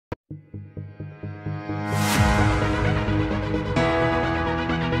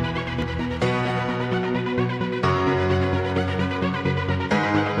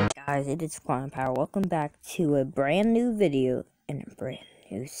guys, it is Quantum Power. Welcome back to a brand new video and a brand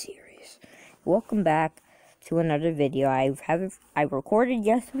new series. Welcome back to another video. I recorded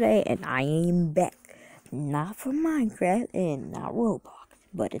yesterday and I am back. Not for Minecraft and not Roblox,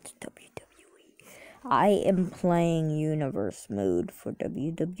 but it's WWE. I am playing Universe Mode for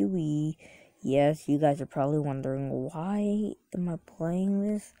WWE. Yes, you guys are probably wondering, why am I playing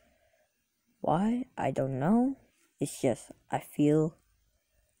this? Why? I don't know. It's just, I feel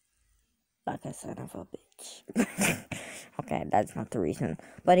like a son of a bitch. Okay, that's not the reason.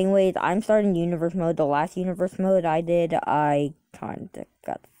 But anyways, I'm starting Universe Mode. The last Universe Mode I did, I kinda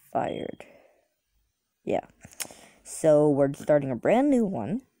got fired. Yeah. So, we're starting a brand new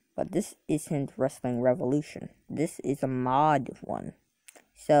one. But this isn't Wrestling Revolution. This is a mod one.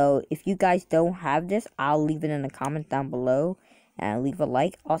 So, if you guys don't have this, I'll leave it in the comments down below. And leave a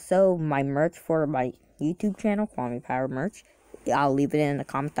like. Also, my merch for my YouTube channel, Quantum Power merch, I'll leave it in the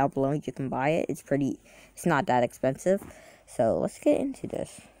comments down below. You can buy it. It's not that expensive. So, let's get into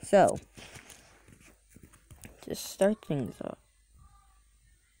this. So, to start things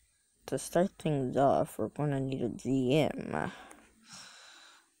off, we're going to need a GM.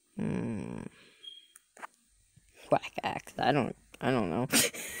 Whack axe. I don't know.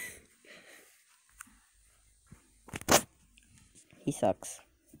 He sucks.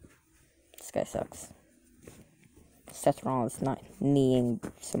 This guy sucks. Seth Rollins not kneeing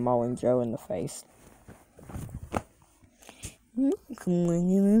Samoan Joe in the face. Come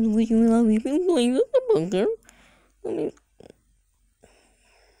on, we've been playing with the bunker.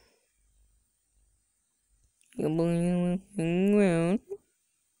 You're around.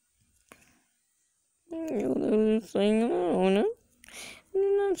 You know this thing on.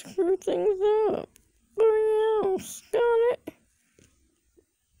 You're not screw things up. Somebody else got it.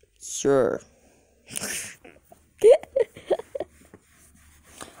 Sure.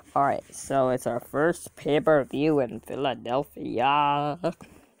 Alright, so it's our first pay-per-view in Philadelphia.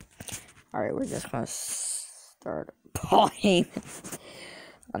 Alright, we're just gonna start Paul Heyman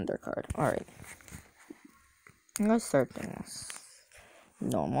undercard. Alright. Let's start things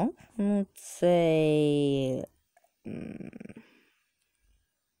normal. Let's say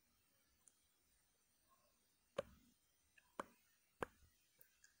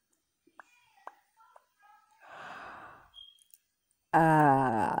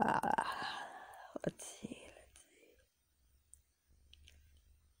let's see.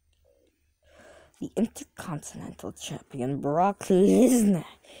 The Intercontinental Champion Brock Lesnar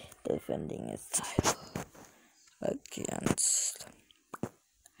defending his title against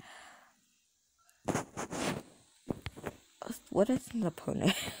what is an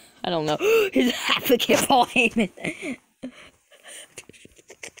opponent? I don't know. His advocate Paul Heyman.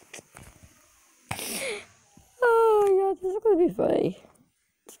 Oh my god, this is gonna be funny.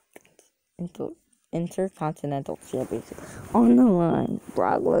 Intercontinental Championship on the line.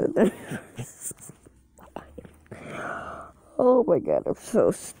 Brock Lesnar. Oh my god, I'm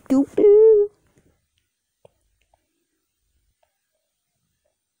so stupid.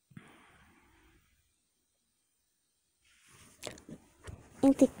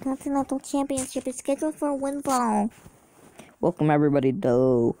 Intercontinental Championship is scheduled for Winfall. Welcome everybody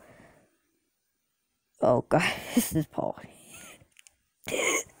to... Oh god, this is Paul.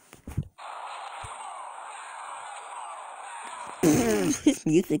 His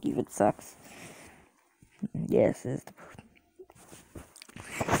music even sucks. Yes, it's the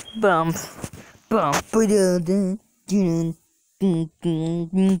bump.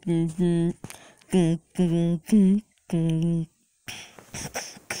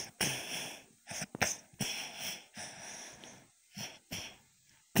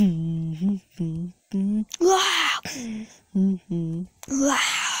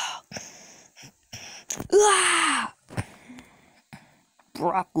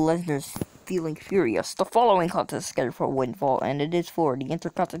 Brock Lesnar's feeling furious. The following contest is scheduled for Winfall, and it is for the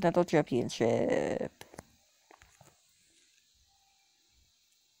Intercontinental Championship.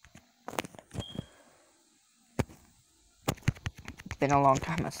 It's been a long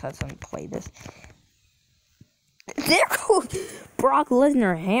time since I played this. There goes Brock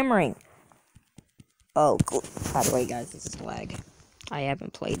Lesnar hammering. Oh, cool. By the way, guys, this is lag. I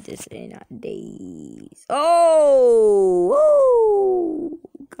haven't played this in days. Oh,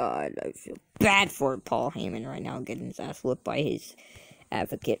 God, I feel bad for Paul Heyman right now, getting his ass whooped by his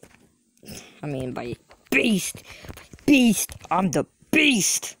advocate. I mean, by Beast. Beast. I'm the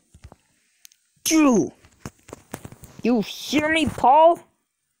Beast. You hear me, Paul?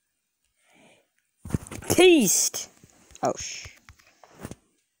 Beast. Oh,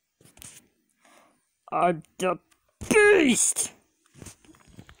 I'm the Beast.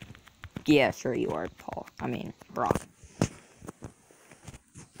 Yeah, sure you are, Paul. I mean, Brock.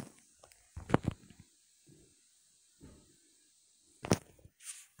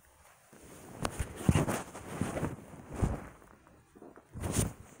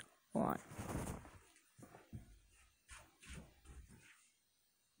 Hold on.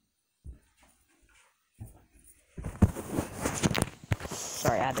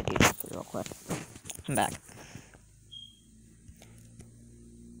 Sorry, I had to do this real quick. I'm back.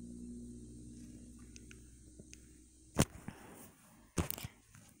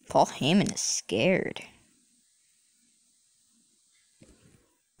 Paul Haman is scared.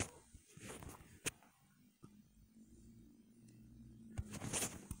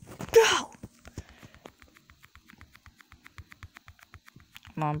 Go!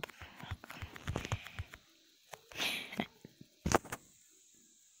 Come on.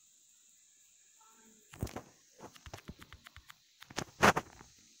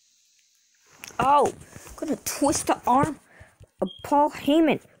 Oh! Gonna twist the arm of Paul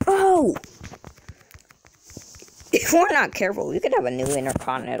Haman. Oh! If we're not careful, we could have a new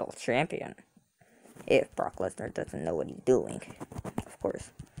intercontinental champion. If Brock Lesnar doesn't know what he's doing. Of course.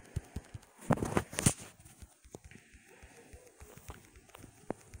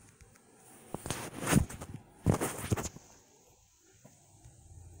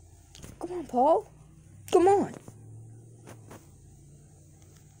 Come on, Paul. Come on.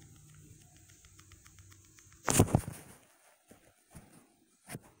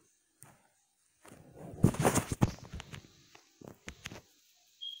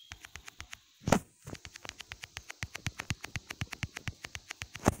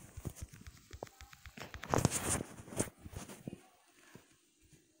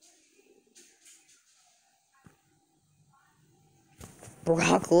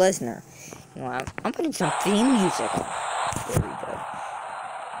 Brock Lesnar. You know, I'm putting some theme music on. There we go.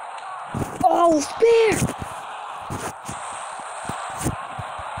 Oh, spear!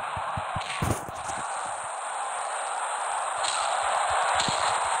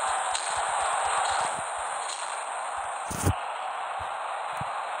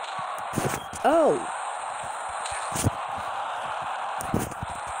 Oh!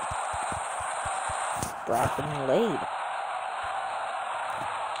 Brock and laid.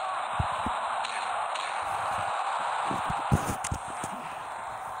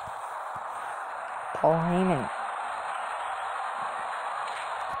 Paul Haman.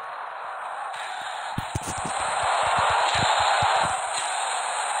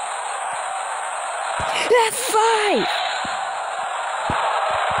 F5!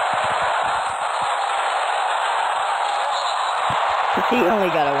 He only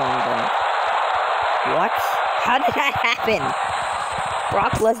got a 1 point. What? How did that happen?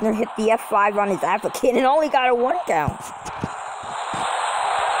 Brock Lesnar hit the F5 on his advocate and only got a 1 count.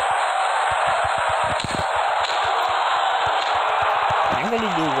 I'm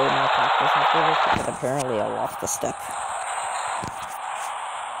gonna do way more practice after this because apparently I lost a step.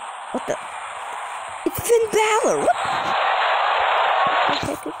 What the? It's Finn Balor! What the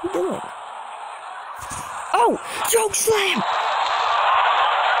heck is he doing? Oh! Choke slam!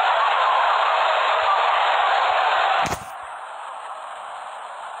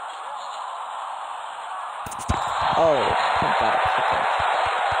 Oh, Finn Balor.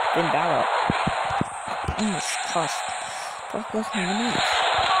 Finn Balor almost cost Brock Lesnar the match.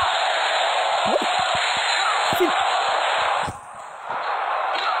 What?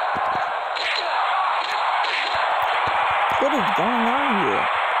 What is going on here?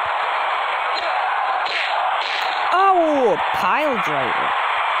 Oh, pile driver.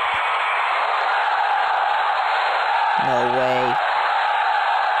 No way.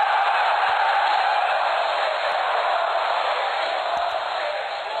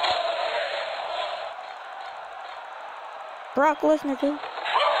 Brock Lesnar too.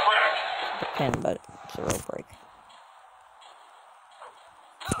 The pin, but it's a rope break.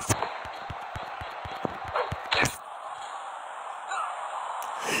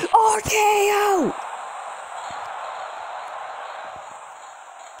 RKO!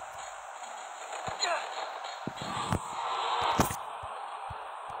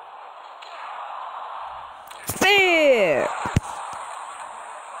 Spear!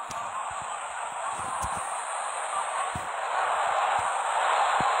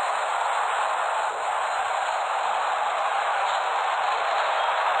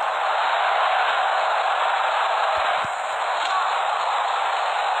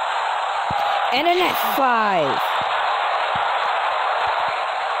 And an F5.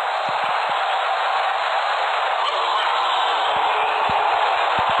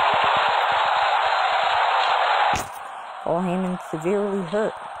 Paul Haman severely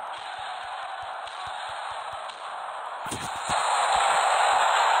hurt.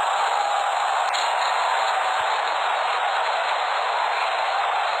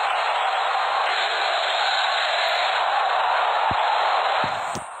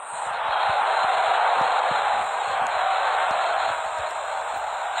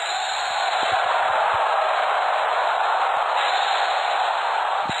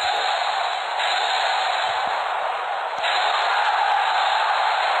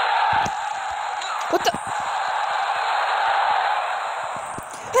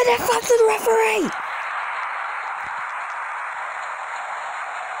 And that fucks the referee!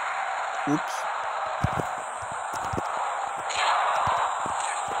 Oops.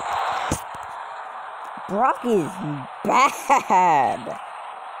 Brock is bad.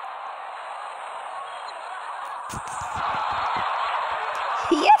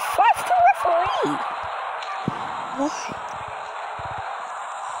 He F5'd the referee. Why?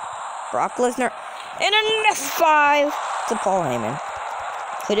 Brock Lesnar and an F5 to Paul Haman.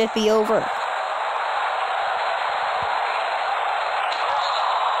 Could it be over?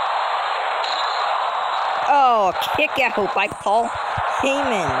 Oh, kick out by Paul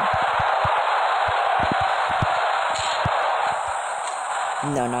Haman.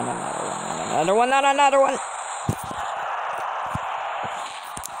 No, another one, not another one.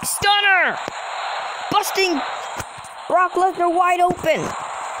 Stunner! Busting Brock Lesnar wide open.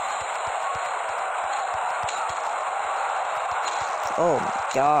 Oh my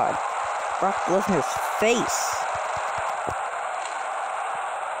God. Brock Lesnar's face.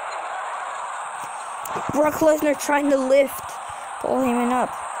 Brock Lesnar trying to lift Paul Heyman up.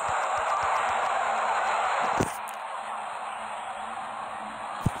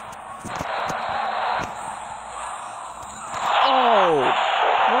 Oh,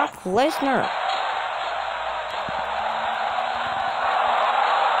 Brock Lesnar.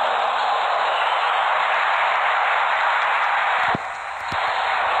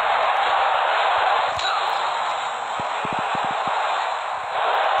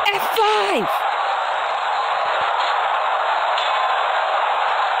 F5.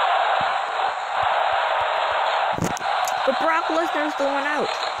 But Brock Lesnar's the one out.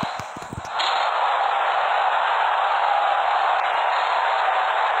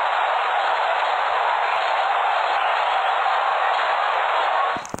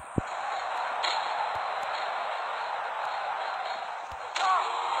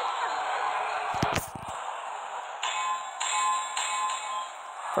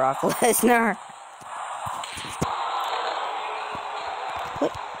 Brock Lesnar.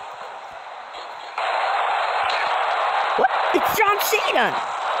 What? What? It's John Cena!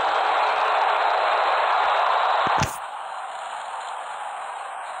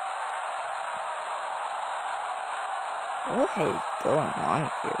 What is going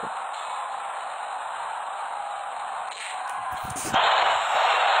on here?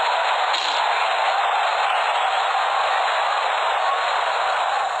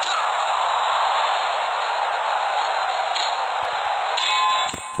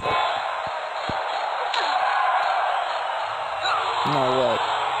 No way.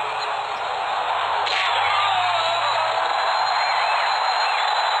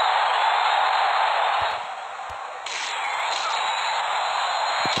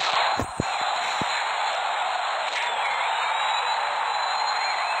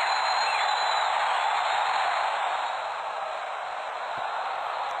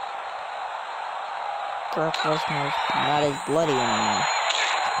 Brock Lesnar's not as bloody anymore.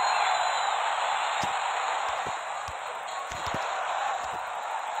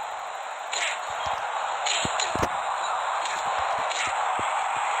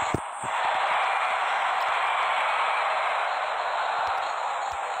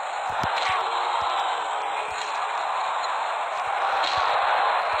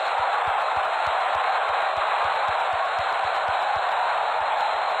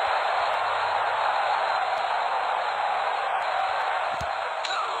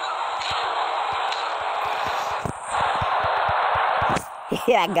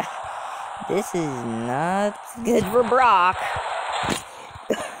 Yeah, this is not good for Brock.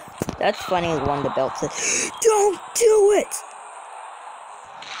 That's funny, won the belt said, "Don't do it!"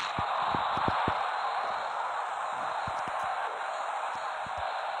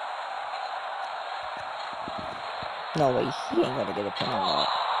 No way, he ain't gonna get a pin on that.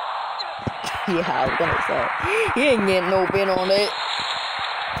 Yeah, I was gonna say, he ain't getting no pin on it.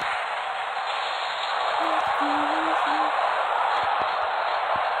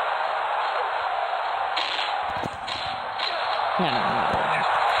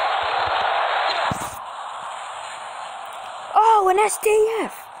 Oh, an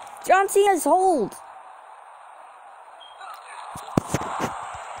SDF! John Cena's hold!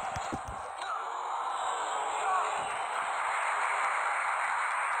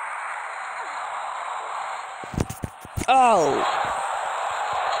 Oh!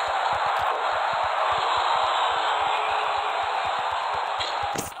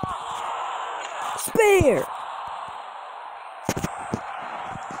 Spear!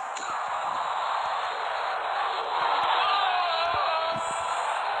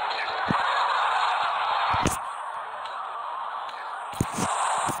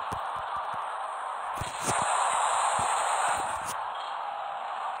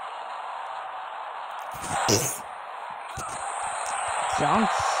 John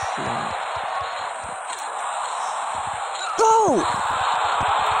Cena. Go!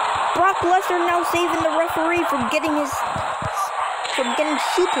 Brock Lesnar now saving the referee from getting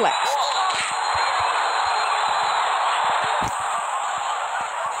suplexed.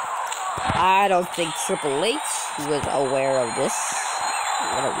 I don't think Triple H was aware of this.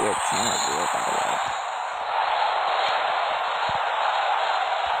 What a weird camera view, by the way.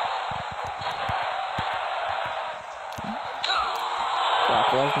 Brock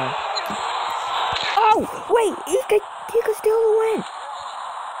Lesnar. Oh, wait, he could still win.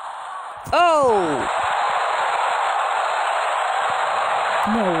 Oh!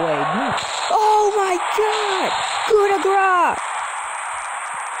 No way, no. Oh my god! Coup de grace!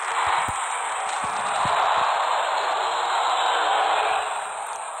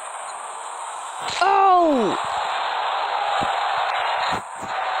 Oh!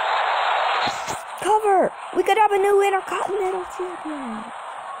 Cover! We could have a new intercontinental champion.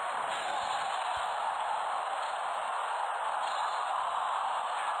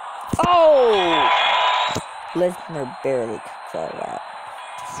 Oh! Lesnar barely saw that.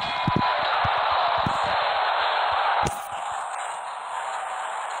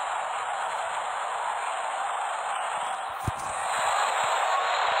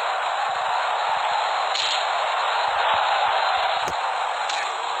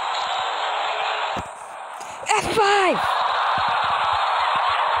 F5!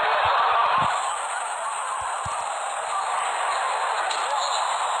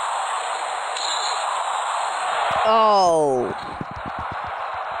 Oh.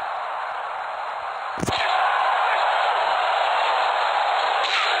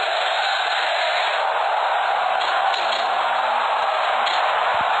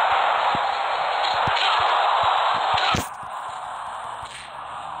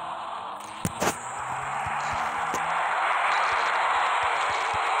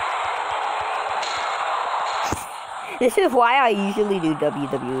 This is why I usually do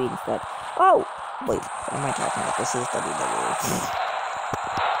WWE instead. Oh! Wait, what am I talking about? This is WWE.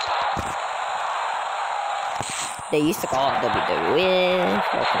 They used to call it WWE.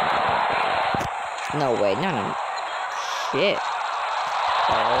 No way, no. Shit.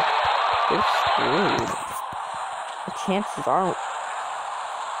 Oh, they're screwed. The chances are...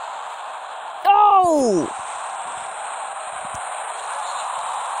 Oh!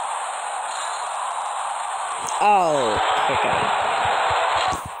 Oh, okay.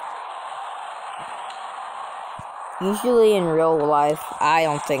 Usually in real life, I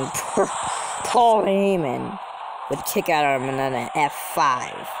don't think Paul Haman would kick out of him in an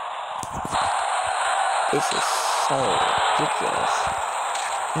F5. This is so ridiculous.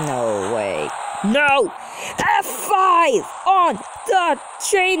 No way. No! F5 on the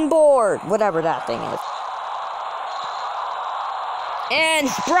chain board! Whatever that thing is. And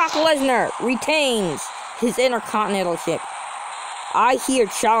Brock Lesnar retains his Intercontinental Championship. I here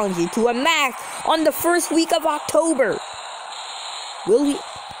challenge you to a match on the first week of October. Will he?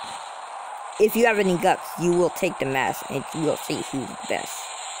 If you have any guts, you will take the match and you will see who's the best.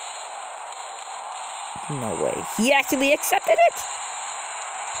 No way. He actually accepted it?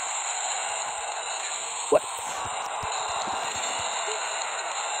 What?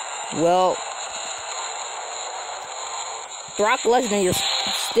 Well, Brock Lesnar, you're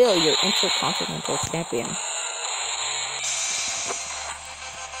still your Intercontinental Champion.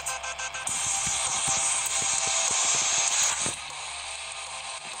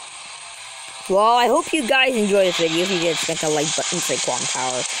 Well, I hope you guys enjoyed this video. If you did, smack the like button, say Quantum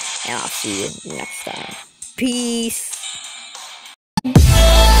Power, and I'll see you next time. Peace.